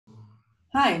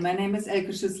Hi, my name is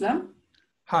Elke Schüssler.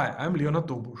 Hi, I'm Leonard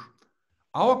Dobusch.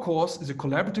 Our course is a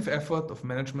collaborative effort of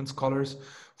management scholars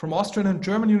from Austrian and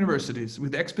German universities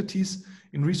with expertise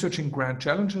in researching grand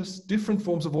challenges, different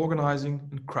forms of organizing,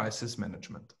 and crisis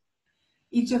management.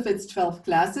 Each of its 12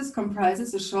 classes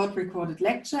comprises a short recorded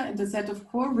lecture and a set of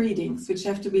core readings, which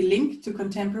have to be linked to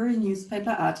contemporary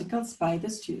newspaper articles by the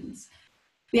students.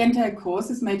 The entire course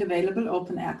is made available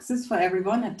open access for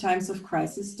everyone at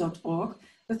timesofcrisis.org,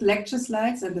 with lecture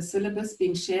slides and the syllabus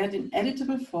being shared in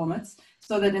editable formats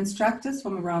so that instructors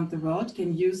from around the world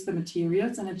can use the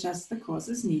materials and adjust the course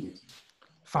as needed.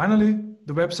 Finally,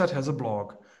 the website has a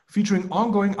blog featuring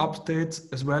ongoing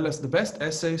updates as well as the best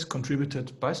essays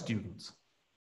contributed by students.